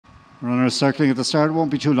Runners circling at the start, won't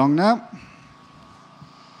be too long now.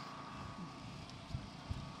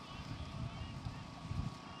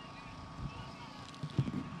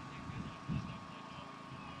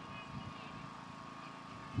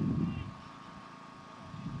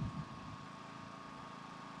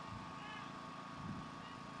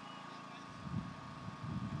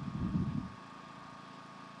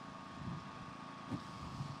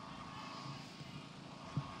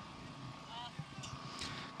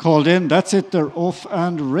 Called in, that's it, they're off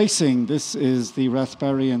and racing. This is the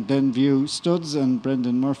Rathbarry and Denview Studs and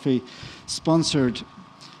Brendan Murphy sponsored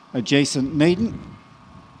adjacent maiden.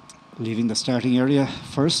 Leaving the starting area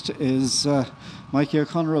first is Mikey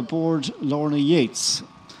O'Connor aboard Lorna Yates.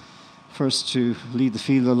 First to lead the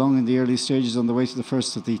field along in the early stages on the way to the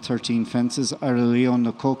first of the 13 fences. Ira Leon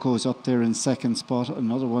Nakoko is up there in second spot.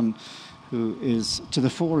 Another one who is to the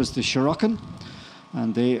fore is the Shiroccan.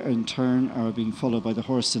 And they in turn are being followed by the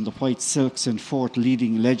horse in the white silks in fourth,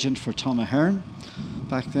 Leading Legend for Dromahane.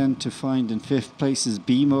 Back then to find in fifth place is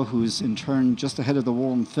BMO, who's in turn just ahead of the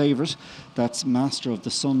warm favourite. That's Master of the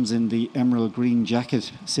Sums in the emerald green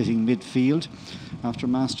jacket sitting midfield. After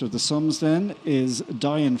Master of the Sums then is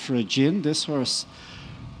Dying for a Gin. This horse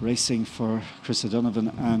racing for Chris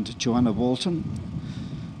O'Donovan and Joanna Walton.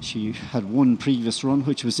 She had one previous run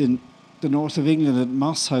which was in the north of England at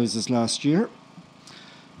Moss Houses last year.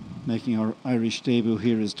 Making our Irish debut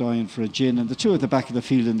here is Dying for a Gin. And the two at the back of the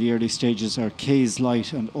field in the early stages are Kay's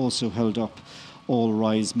Light and also held up All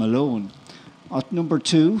Rise Malone. At number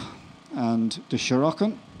 2, and the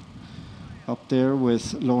Shiroccan up there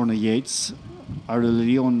with Lorna Yates. Ira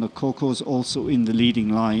Leon Nakoko's also in the leading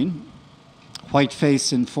line. White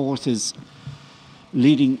Face in fourth is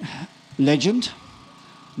Leading Legend.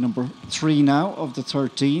 Number 3 now of the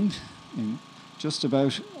 13. Just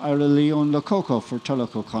about Ira Leon Nakoko for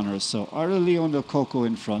Tulloch O'Connor. So Ira Leon Nakoko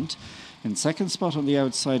in front. In second spot on the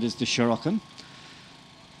outside is the Shiroccan.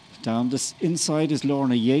 Down this inside is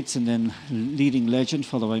Lorna Yates and then Leading Legend,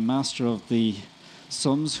 followed by Master of the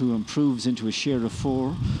Sums, who improves into a share of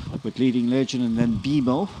 4 with Leading Legend, and then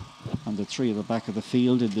BMO. And the 3 at the back of the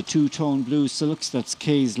field in the two-tone blue silks, that's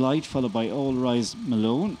Kay's Light, followed by All Rise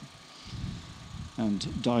Malone.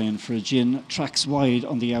 And Dying for a Gin tracks wide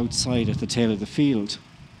on the outside at the tail of the field.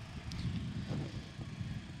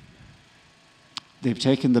 They've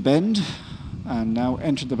taken the bend and now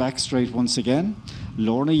entered the back straight once again.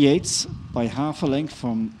 Lorna Yates by half a length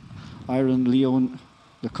from Ira Leon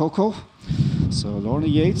Nakoko. So Lorna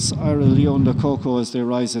Yates, Ira Leon Nakoko as they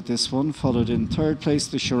rise at this one. Followed in third place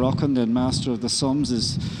the Shiroccan, then Master of the Sums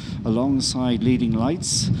is alongside Leading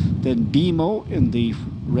Lights. Then BMO in the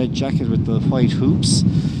red jacket with the white hoops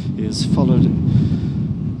is followed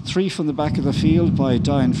 3 from the back of the field by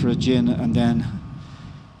Dying for a Gin, and then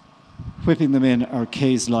whipping them in are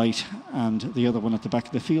Kay's Light, and the other one at the back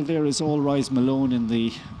of the field there is All Rise Malone in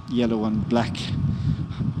the yellow and black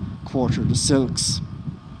quartered silks.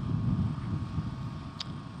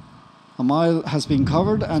 A mile has been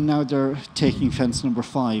covered and now they're taking fence number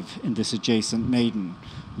 5 in this adjacent maiden.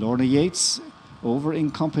 Lorna Yates over in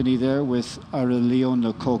company there with Ira Leon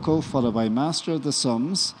Nakoko, followed by Master of the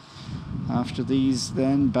Sums. After these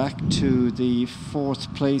then back to the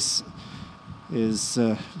 4th place is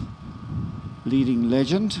Leading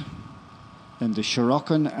Legend, then the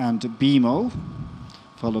Shiroccan and BMO,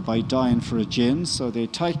 followed by Dying for a Gin. So they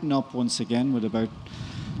tighten up once again with about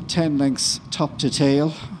 10 lengths top to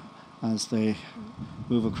tail as they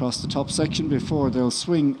move across the top section before they'll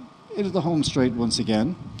swing into the home straight once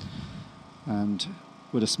again. And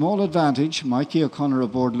with a small advantage, Mikey O'Connor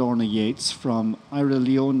aboard Lorna Yates from Ira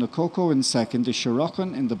Leon Nakoko in second. The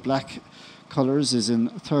Shiroccan in the black colours is in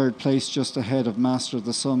third place, just ahead of Master of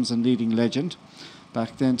the Sums and Leading Legend.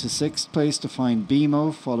 Back then to 6th place to find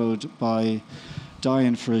BMO, followed by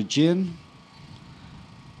Dying for a Gin.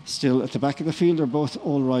 Still at the back of the field are both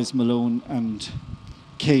All Rise Malone and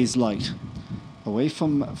Kay's Light. Away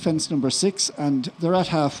from fence number 6, and they're at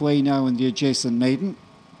halfway now in the adjacent maiden.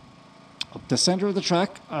 Up the centre of the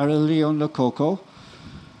track, Ira Leon Nakoko.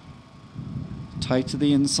 Tight to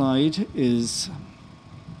the inside is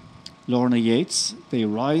Lorna Yates. They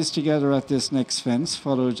rise together at this next fence,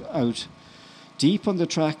 followed out deep on the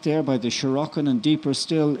track there by the Shiroccan, and deeper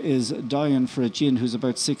still is Dying for a Gin, who's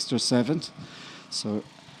about 6th or 7th. So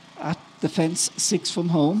at the fence, 6 from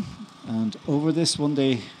home, and over this one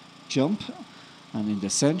they jump, and in the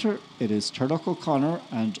centre it is Tulloch O'Connor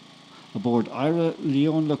and aboard Ira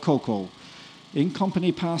Leon Nakoko. In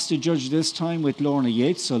company past the judge this time with Lorna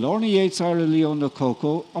Yates. So Lorna Yates, Ira Leon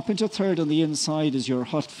Nakoko. Up into third on the inside is your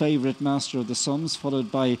hot favourite Master of the Sums, followed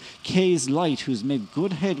by Kay's Light, who's made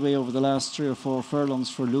good headway over the last 3 or 4 furlongs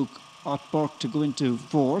for Luke Otberg to go into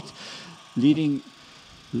fourth. Leading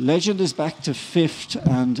Legend is back to fifth,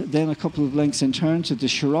 and then a couple of lengths in turn to the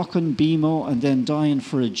Shirokon, Bimo, and then Dying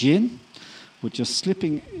for a Gin, with just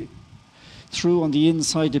slipping through on the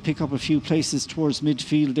inside to pick up a few places towards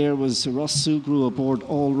midfield. There was Ross Sugru aboard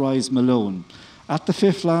All Rise Malone. At the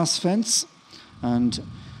fifth last fence, and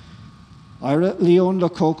Ira Leon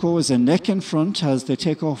Lococo is a neck in front as they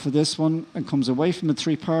take off for this one and comes away from it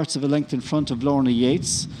 3 parts of a length in front of Lorna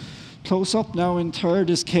Yates. Close up now in third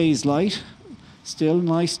is Kay's Light. Still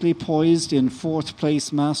nicely poised in fourth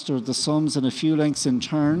place, Master of the Sums, and a few lengths in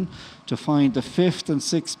turn to find the fifth and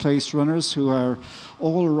sixth place runners, who are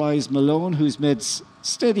All Rise Malone, who's made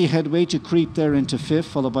steady headway to creep there into fifth,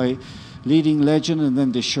 followed by Leading Legend, and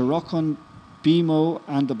then the Shirokon, Bimo,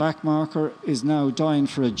 and the back marker is now Dying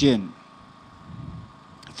for a Gin.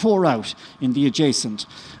 4 out in the adjacent,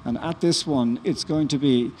 and at this one it's going to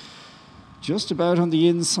be just about on the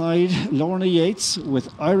inside, Lorna Yates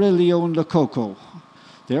with Ira Leon Lococo.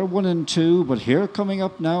 They're 1 and 2, but here coming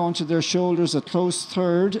up now onto their shoulders, a close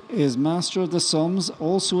third is Master of the Sums.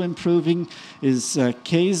 Also improving is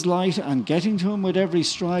Kay's Light, and getting to him with every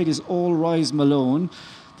stride is All Rise Malone.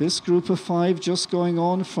 This group of 5 just going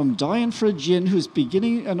on from Dying for a Gin, who's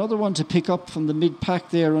beginning another one to pick up from the mid-pack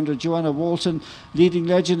there under Joanna Walton. Leading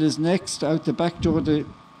Legend is next. Out the back door, the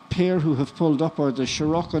pair who have pulled up are the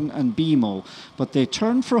Shirokon and Bimo, but they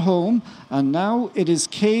turn for home, and now it is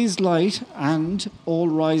Kay's Light and All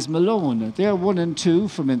Rise Malone. They're 1 and 2.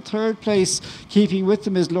 From in third place, keeping with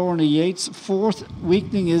them is Lorna Yates. Fourth,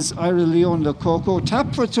 weakening, is Ira Leon Lococo.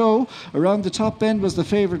 Tap for toe around the top end was the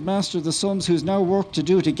favourite Master of the Sums, who's now work to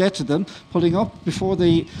do to get to them. Pulling up before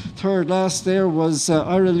the third last there was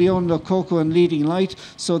Ira Leon Lococo and Leading Light.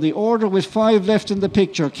 So the order with 5 left in the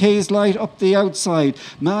picture. Kay's Light up the outside.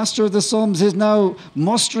 Master of the Sums is now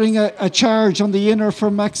mustering a charge on the inner for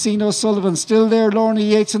Maxine O'Sullivan. Still there, Lorna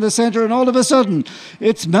Yates in the centre, and all of a sudden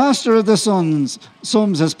it's Master of the Sums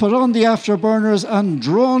has put on the afterburners and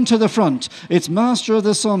drawn to the front. It's Master of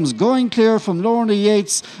the Sums going clear from Lorna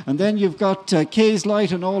Yates, and then you've got Kay's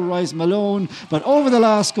Light and All Rise Malone, but over the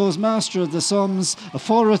last goes Master of the Sums. A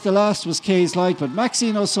follower at the last was Kay's Light, but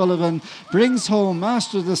Maxine O'Sullivan brings home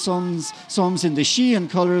Master of the Sums in the Sheehan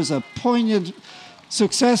colours. A poignant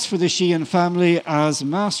success for the Sheehan family as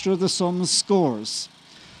Master of the Sums scores.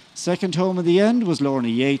 Second home in the end was Lorna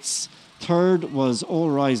Yates. Third was All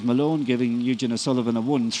Rise Malone, giving Eugene O'Sullivan a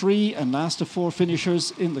 1-3. And last of 4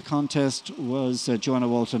 finishers in the contest was Joanna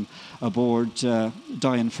Walton aboard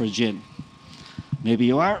Dying for a Gin. Maybe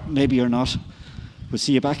you are, maybe you're not. We'll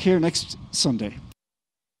see you back here next Sunday.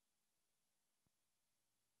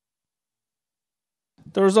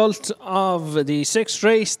 The result of the 6th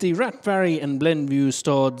race, the Rathbarry and Glenview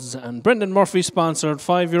studs, and Brendan Murphy sponsored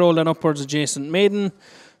 5-year-old and upwards adjacent maiden,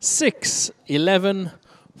 6, 11,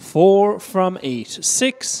 4 from 8.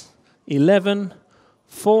 6, 11,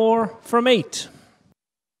 4 from 8.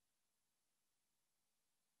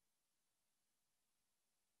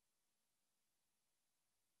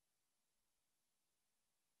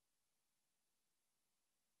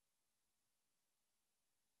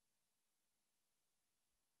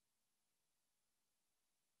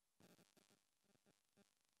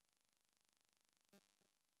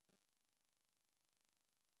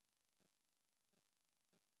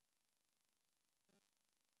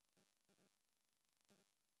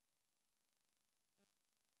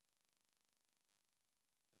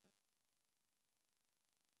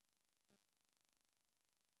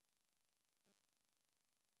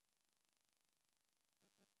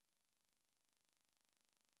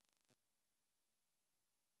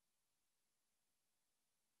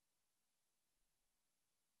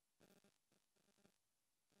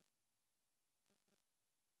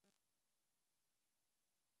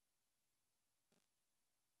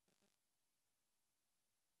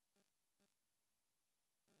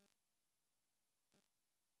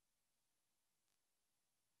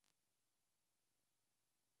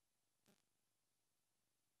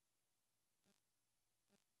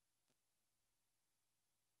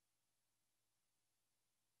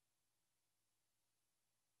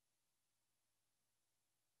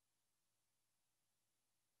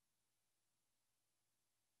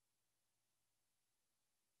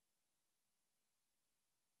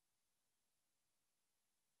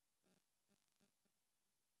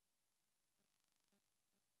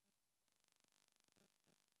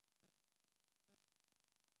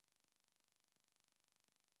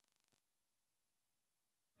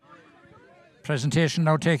 Presentation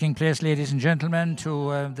now taking place, ladies and gentlemen,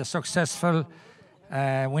 to the successful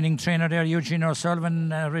Winning trainer there, Eugene O'Sullivan,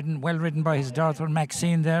 well ridden by his daughter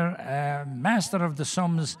Maxine there. Master of the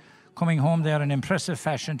Sums coming home there in impressive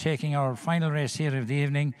fashion, taking our final race here of the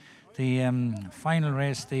evening. The final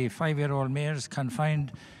race, the 5-year-old mares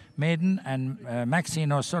Confined maiden, and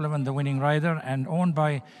Maxine O'Sullivan, the winning rider, and owned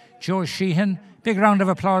by Joe Sheehan. Big round of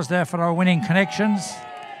applause there for our winning connections.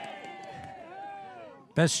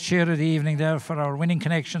 Best cheer of the evening there for our winning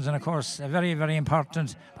connections, and of course, very, very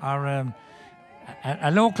important, our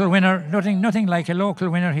a local winner, nothing like a local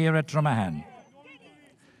winner here at Dromahane.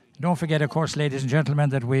 Don't forget, of course, ladies and gentlemen,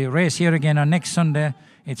 that we race here again on next Sunday.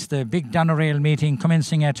 It's the big Donerail meeting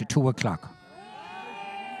commencing at 2 o'clock.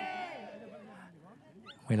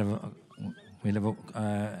 We'll have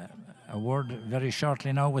a word very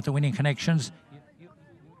shortly now with the winning connections.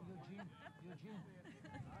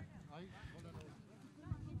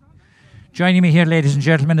 Joining me here, ladies and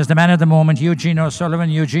gentlemen, is the man of the moment, Eugene O'Sullivan.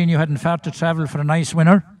 Eugene, you hadn't far to travel for a nice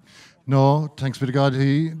winner? No, thanks be to God.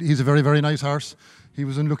 He's a very, very nice horse. He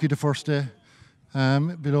was unlucky the first day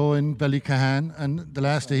below in Ballycahan, and the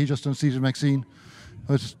last day he just unseated Maxine.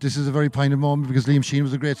 But this is a very poignant moment because Liam Sheehan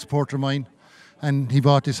was a great supporter of mine, and he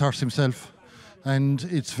bought this horse himself. And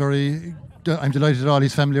it's I'm delighted that all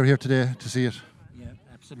his family are here today to see it. Yeah,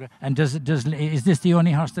 absolutely. And is this the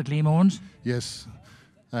only horse that Liam owns? Yes.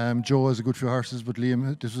 Joe has a good few horses, but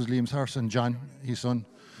this was Liam's horse, and John, his son.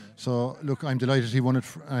 So, look, I'm delighted he won it.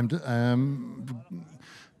 I'm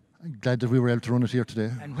glad that we were able to run it here today.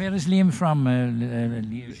 And where is Liam from,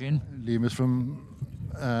 Eugene? Liam is from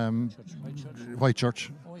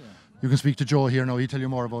Whitechurch. Oh, yeah. You can speak to Joe here now, he'll tell you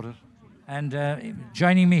more about it. And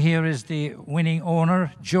joining me here is the winning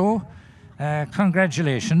owner, Joe.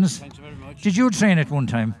 Congratulations. Thank you very much. Did you train it one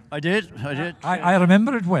time? I did. I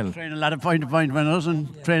remember it well. Trained a lot of point-to-point winners and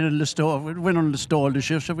training winning Listowel, the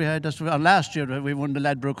shifts that we had. Last year we won the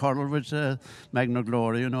Ladbroke Hurdle with Magna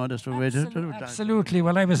Glory, you know. That's what we did. Absolutely.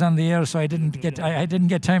 Well, I was on the air, so I didn't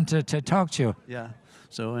get time to talk to you. Yeah.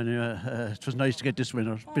 So anyway, it was nice to get this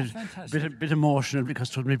winner. Bit emotional because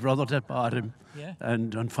it was my brother that bought him, yeah.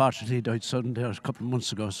 And unfortunately he died suddenly there a couple of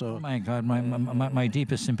months ago. So. Oh my God, my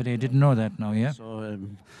deepest sympathy. I didn't know that now. Yeah. So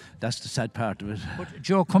that's the sad part of it. But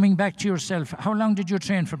Joe, coming back to yourself, how long did you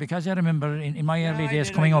train for? Because I remember in my early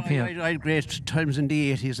days coming up here. I had great times in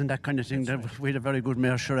the 80s and that kind of thing. We had a very good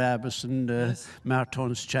mare, Sharabas and yes.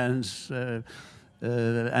 Marton's Chance.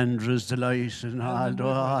 Andrew's Delight and all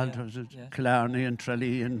those, Killarney and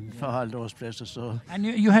Tralee and all those places. So. And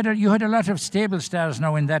you had a lot of stable stars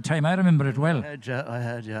now in that time. I remember it well. I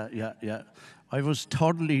had, yeah. I was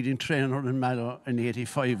third leading trainer in Mallow in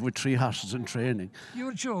 '85 with 3 horses in training. You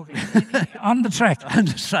were joking? On the track? On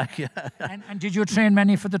the track, yeah. And did you train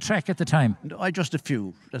many for the track at the time? No, just a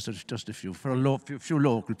few. Just a few. For a few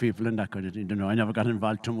local people and that kind of thing. You know, I never got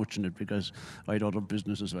involved too much in it because I had other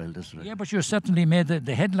business as well. That's right. Yeah, but you certainly made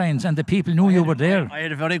the headlines and the people knew you were there. I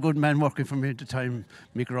had a very good man working for me at the time,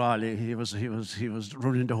 Mick Raleigh. He was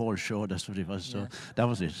running the whole show. That's what he was. So that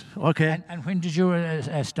was it. Okay. And when did you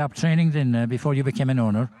stop training then? Before you became an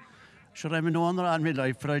owner? Sure, I'm an owner all my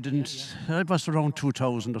life, but I didn't. I was around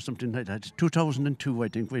 2000 or something like that. 2002, I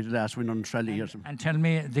think, we the last winner on Tralee or something. And tell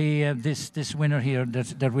me, this winner here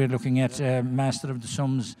that we're looking at, Master of the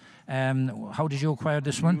Sums. How did you acquire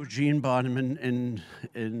this one? Eugene bought him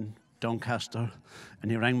in Doncaster,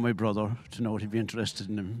 and he rang my brother to know if he'd be interested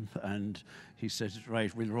in him, and he said,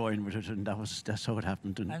 right, we'll row in with it, and that's how it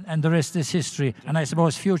happened. And the rest is history. And I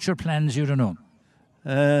suppose future plans, you don't know.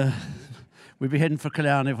 We'll be heading for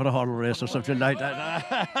Killarney for a hurdle race or something like that.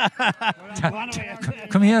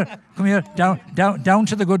 Come here, down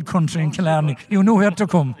to the good country in Killarney. You know where to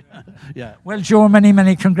come. Yeah. Well, Joe,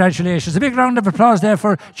 many congratulations. A big round of applause there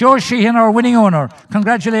for Joe Sheehan, our winning owner.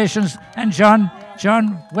 Congratulations. And John,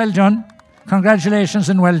 well done. Congratulations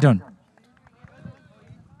and well done.